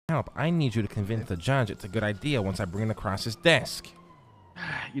help. I need you to convince the judge it's a good idea once I bring it across his desk.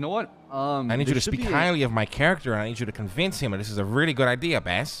 You know what? I need you to speak highly of my character, and I need you to convince him that this is a really good idea,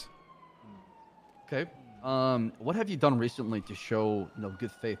 Baas. Okay. What have you done recently to show,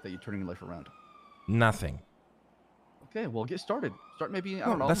 good faith that you're turning your life around? Nothing. Okay, well, get started. Start maybe, I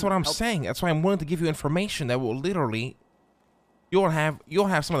don't know. That's what I'm saying. That's why I'm willing to give you information that will literally, you'll have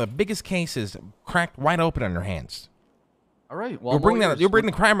some of the biggest cases cracked wide open on your hands. All right. Well, you'll bring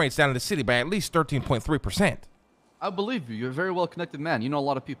the crime rates down in the city by at least 13.3%. I believe you. You're a very well-connected man. You know a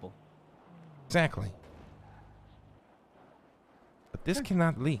lot of people. Exactly. But this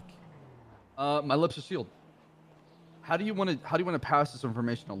cannot leak. My lips are sealed. How do you want to pass this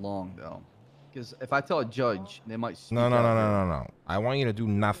information along, though? Because if I tell a judge, they might speak out. No. I want you to do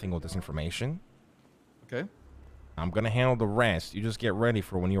nothing with this information. Okay. I'm going to handle the rest. You just get ready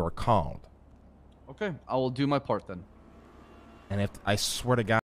for when you are called. Okay. I will do my part then. And if I swear to God,